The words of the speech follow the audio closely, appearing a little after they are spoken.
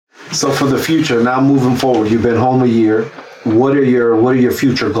So for the future, now moving forward, you've been home a year. What are your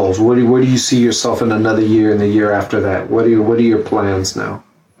future goals? Where do you see yourself in another year and the year after that? What are your plans now?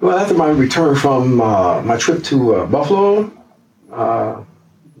 Well, after my return from my trip to Buffalo, I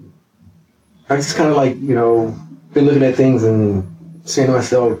just kind of been looking at things and saying to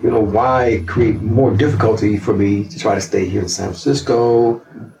myself, why create more difficulty for me to try to stay here in San Francisco,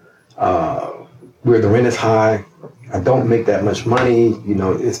 where the rent is high. I don't make that much money,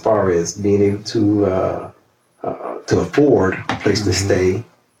 as far as being able to afford a place to stay.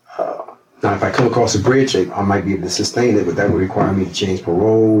 Now, if I come across a bridge, I might be able to sustain it, but that would require me to change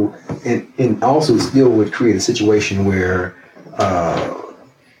parole, and also still would create a situation where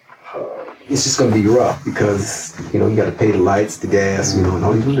it's just going to be rough because you got to pay the lights, the gas, and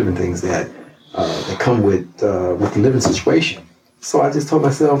all these different things that come with the living situation. So I just told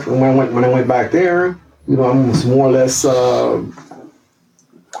myself, and when I went back there, I was more or less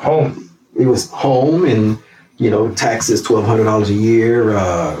home. It was home, and taxes $1,200 a year.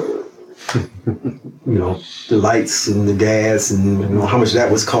 The lights and the gas, and how much that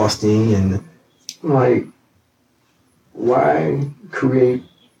was costing, and like, why create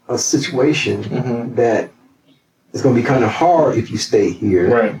a situation that is going to be kind of hard if you stay here,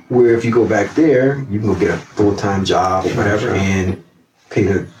 right? Where if you go back there, you can go get a full-time job or whatever, and pay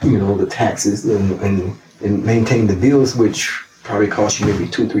the the taxes and maintain the bills, which probably cost you maybe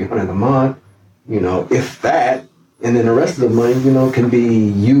 $200-300 a month, if that, and then the rest of the money can be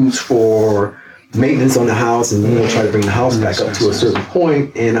used for maintenance on the house and try to bring the house back up to a certain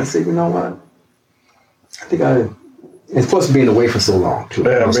point. And I said, you know what, I think and plus being away for so long too.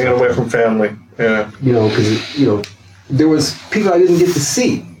 Yeah, being away from family. Yeah. Because there was people I didn't get to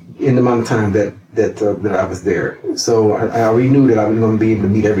see in the amount of time that I was there. So I already knew that I was going to be able to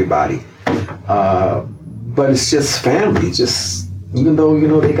meet everybody. But it's just family. It's just, even though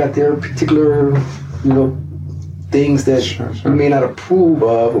they got their particular things that you may not approve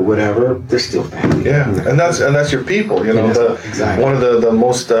of or whatever, they're still family. Yeah, and that's your people. Exactly. One of the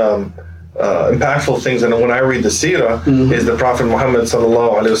most impactful things, and when I read the Seerah, is the Prophet Muhammad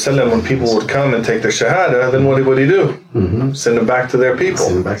sallallahu alaihi wasallam. When people would come and take their shahada, then what would he do? Send them back to their people.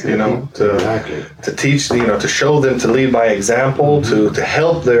 To teach, to show them, to lead by example, to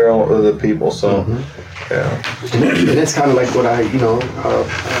help the people. So, yeah, and that's kind of like what I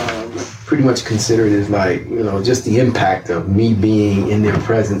pretty much consider it as like just the impact of me being in their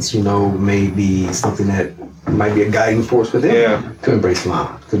presence. May be something that might be a guiding force for them to embrace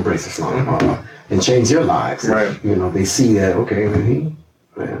Islam, and change their lives. Right. They see that, okay,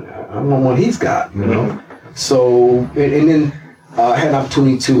 I want what he's got. So and then I had an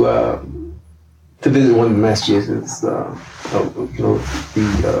opportunity to visit one of the masjids,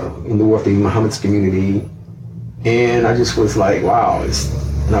 in the Worthy Muhammad's community, and I just was like, wow, it's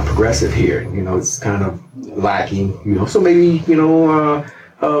not progressive here. It's kind of lacking. So maybe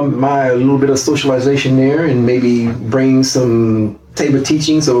my little bit of socialization there, and maybe bring some Tayba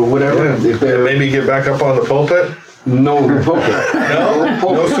teachings or whatever. Yeah. Maybe get back up on the pulpit. No pulpit.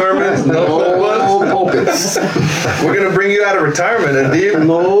 No sermons. No pulpits. We're gonna bring you out of retirement, Adeeb.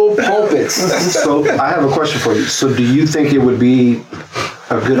 No pulpits. So I have a question for you. So do you think it would be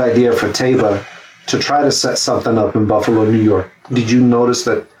a good idea for Tayba to try to set something up in Buffalo, New York? Did you notice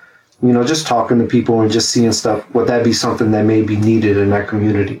that, just talking to people and just seeing stuff, would that be something that may be needed in that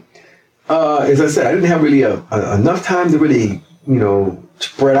community? As I said, I didn't have really enough time to really,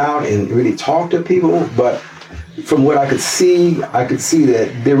 spread out and really talk to people. But from what I could see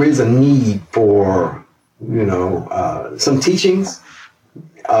that there is a need for, some teachings.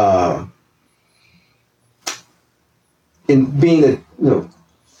 In being that,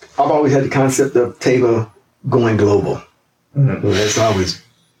 I've always had the concept of Tayba going global. That's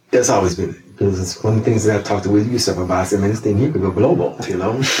always been, because it's one of the things that I've talked to Yusuf about. I said, man, this thing here could go global,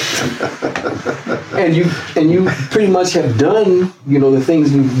 and you pretty much have done, the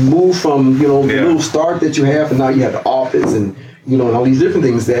things you move from, the little start that you have, and now you have the office and, and all these different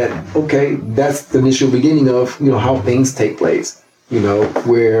things that, okay, that's the initial beginning of, how things take place,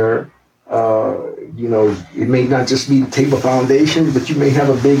 where, it may not just be the Tayba Foundation, but you may have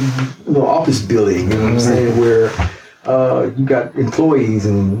a big, office building, what I'm saying, where you got employees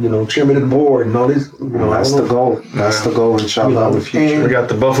and, chairman of the board and all this, that's the goal. That's the goal, inshallah, in the future. We got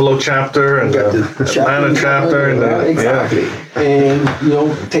the Buffalo chapter and the Atlanta chapter. Exactly. And,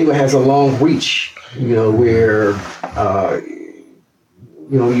 Tayba has a long reach, where,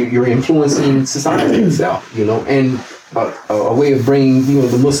 you're influencing society itself, and a way of bringing,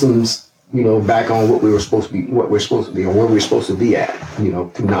 the Muslims, back on what we're supposed to be, or where we're supposed to be at,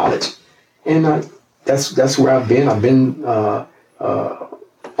 through knowledge. And that's where I've been. I've been on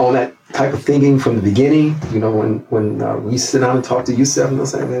on that type of thinking from the beginning. You know, when we sit down and talk to Yusef and they'll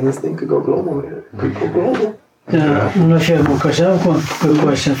say, man, this thing could go global, man. It could go global. I don't know if you have more questions. I have one quick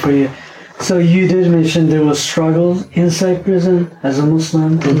question for you. So you did mention there was struggles inside prison as a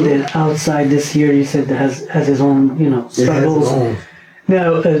Muslim, and then outside this year you said that has his own, struggles.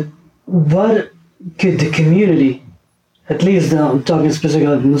 Now, what could the community, at least I'm talking specifically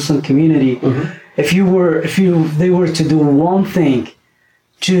about the Muslim community, if they were to do one thing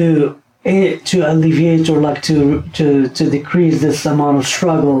to alleviate or like to decrease this amount of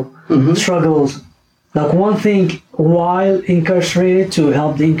struggles, like one thing while incarcerated to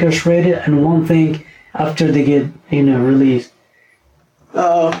help the incarcerated, and one thing after they get released.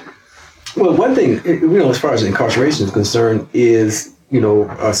 Well, one thing as far as incarceration is concerned is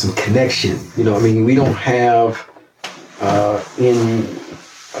some connection. We don't have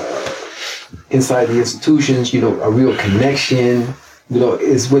inside the institutions, a real connection.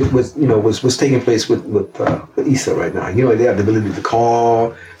 Is what's taking place with Issa right now. They have the ability to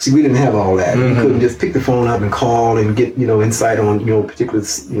call. See, we didn't have all that. We couldn't just pick the phone up and call and get insight on particular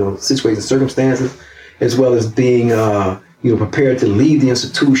situations and circumstances, as well as being prepared to leave the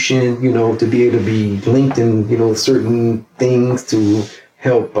institution. To be able to be linked in certain things to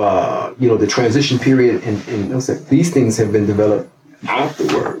help the transition period, and these things have been developed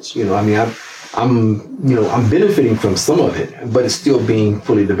afterwards. I'm benefiting from some of it, but it's still being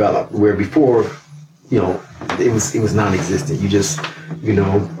fully developed. Where before, it was non-existent. You just,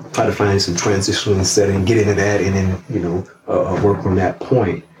 try to find some transitional setting, get into that, and then, work from that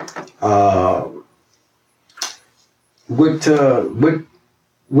point. What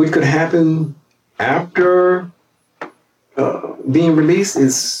could happen after being released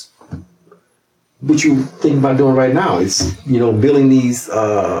is what you think about doing right now. It's building these.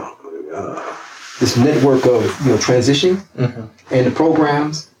 This network of transition and the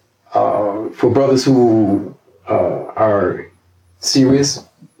programs for brothers who are serious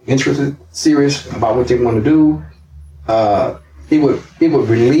about what they want to do. It would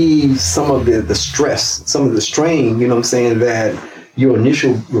relieve some of the stress, some of the strain. That your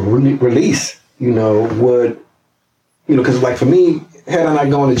initial release, would because like for me, had I not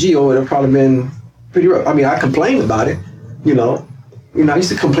gone to GO, it would have probably been pretty rough. I complained about it, I used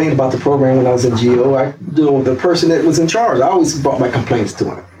to complain about the program when I was in GO. The person that was in charge, I always brought my complaints to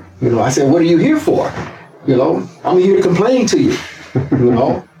him. I said, "What are you here for?" I'm here to complain to you.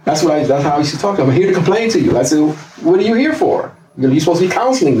 That's how I used to talk to him. I'm here to complain to you. I said, "What are you here for? You're supposed to be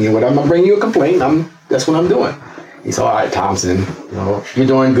counseling me. When I'm bringing you a complaint, that's what I'm doing." He said, "All right, Thompson,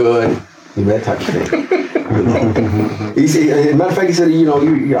 you're doing good." That type of thing. He said, as a matter of fact, he said, you told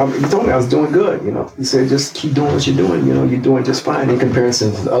me I was doing good. He said, just keep doing what you're doing. You're doing just fine in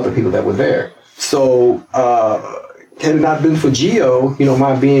comparison to the other people that were there. So, had it not been for GO,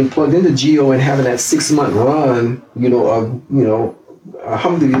 my being plugged into GO and having that 6-month run,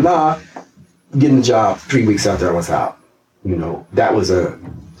 alhamdulillah, getting the job 3 weeks after I was out, that was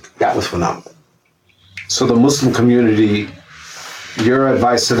phenomenal. So the Muslim community, your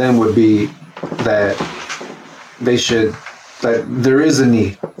advice to them would be that that there is a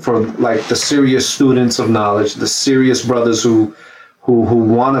need for like the serious students of knowledge, the serious brothers who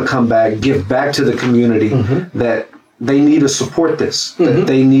want to come back, give back to the community, that they need to support this, that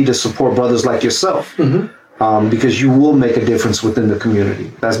they need to support brothers like yourself, because you will make a difference within the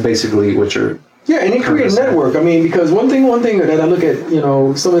community. That's basically what you're... Yeah, and it creates a network. Because one thing that I look at,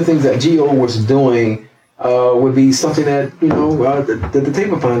 some of the things that GO was doing would be something that, that the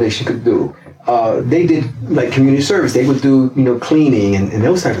Tayba Foundation could do. They did like community service. They would do, cleaning and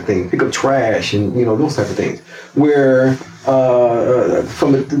those type of things, pick up trash and, those type of things. Where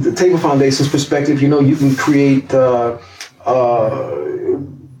from the Tayba Foundation's perspective, you can create,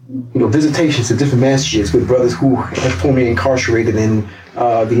 visitations to different masjids with brothers who have formerly incarcerated, and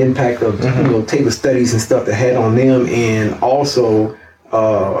the impact of, Tayba studies and stuff that had on them, and also,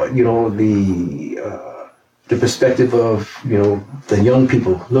 the perspective of, the young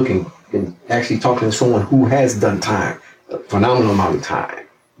people looking and actually talking to someone who has done time, a phenomenal amount of time,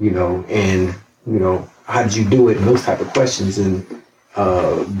 and, how did you do it, and those type of questions. And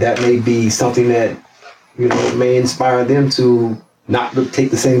that may be something that, may inspire them to not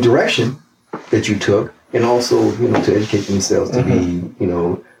take the same direction that you took, and also, to educate themselves to be,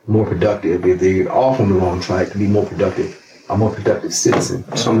 more productive. If they're off on the wrong track, to be more productive, a more productive citizen.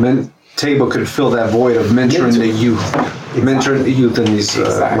 So Tayba could fill that void of mentoring the youth, mentoring the youth in these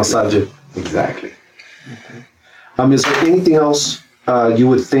masajid. Exactly. Okay. Is there anything else you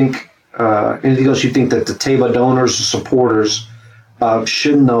would think? Anything else you think that the Tayba donors or supporters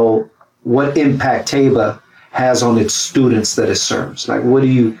should know? What impact Tayba has on its students that it serves? Like, what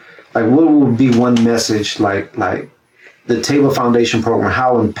would be one message, like the Tayba Foundation program,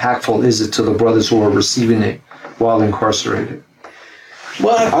 how impactful is it to the brothers who are receiving it while incarcerated?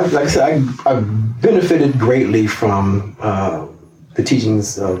 Well, like I said, I've benefited greatly from the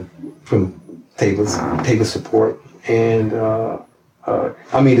teachings from Tayba's support, and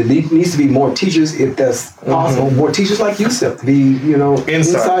I mean, it needs to be more teachers if that's possible. More teachers like Yusuf to be,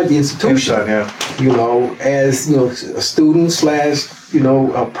 inside the institution. As a student /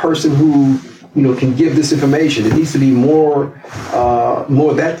 a person who can give this information. It needs to be more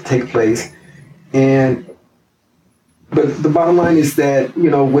of that to take place, But the bottom line is that,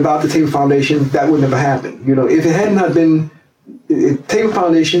 without the Tayba Foundation, that would never happen. If it had not been, if Tayba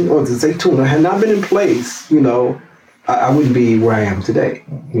Foundation or the Zaytuna had not been in place, I wouldn't be where I am today.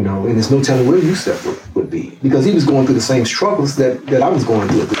 And there's no telling where Yusuf would be, because he was going through the same struggles that I was going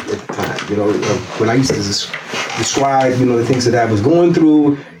through at the time. When I used to describe, the things that I was going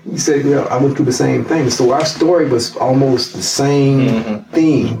through, he said, I went through the same thing. So our story was almost the same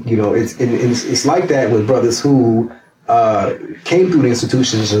thing. It's like that with brothers who came through the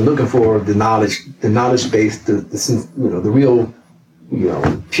institutions and looking for the knowledge base, the real,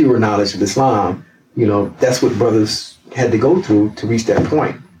 pure knowledge of Islam. That's what brothers had to go through to reach that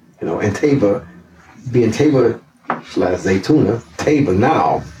point. And Tayba, being Tayba / Zaytuna, Tayba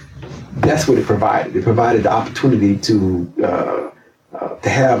now, that's what it provided. It provided the opportunity to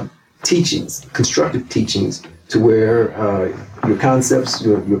have teachings, constructive teachings, to where your concepts,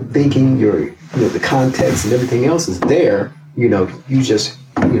 your thinking, the context and everything else is there. You just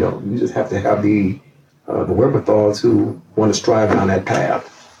have to have the wherewithal to want to strive down that path.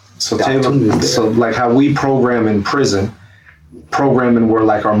 So like how we program in prison, programming where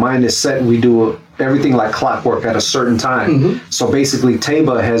like our mind is set and we do everything like clockwork at a certain time. So basically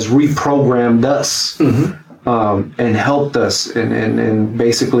Tayba has reprogrammed us and helped us, and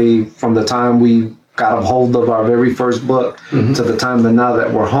basically from the time we got a hold of our very first book to the time that now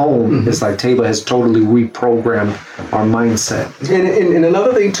that we're home, it's like Tayba has totally reprogrammed our mindset. And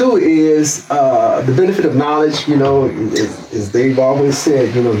another thing too is the benefit of knowledge, as they've always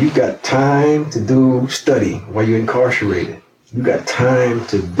said, you've got time to do study while you're incarcerated. You've got time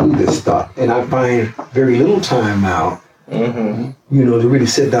to do this stuff. And I find very little time now, to really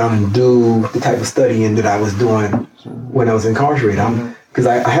sit down and do the type of studying that I was doing when I was incarcerated. Because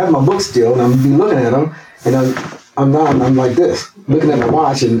I have my books still, and I'm looking at them, and I'm like this, looking at my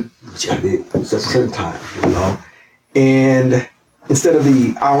watch, and it's a certain time, And instead of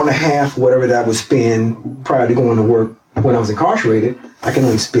the hour and a half, whatever that I would spend prior to going to work when I was incarcerated, I can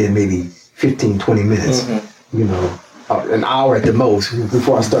only spend maybe 15, 20 minutes, an hour at the most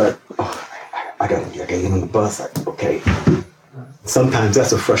before I start. I got to get on the bus. Okay. Sometimes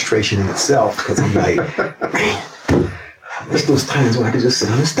that's a frustration in itself, because I'm like, man, there's those times when I could just sit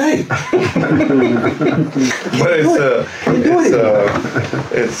down and study. But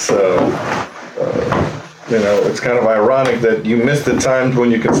it's kind of ironic that you miss the times when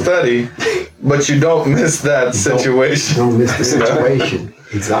you can study, but you don't miss that situation. You don't miss the situation.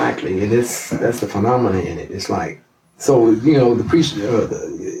 Exactly. And that's the phenomenon in it. It's like, so, the priest,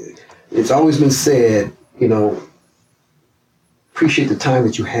 it's always been said, appreciate the time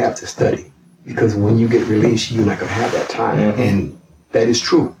that you have to study, because when you get released, you're not going to have that time. And that is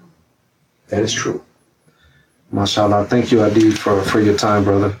true. That is true. MashaAllah. Thank you, Adeeb, for your time,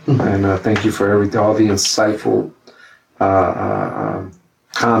 brother. And thank you for all the insightful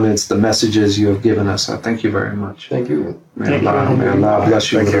comments, the messages you have given us. Thank you very much. Thank you. May Allah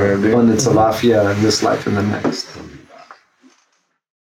bless you with abundance of afiyah in this life and the next.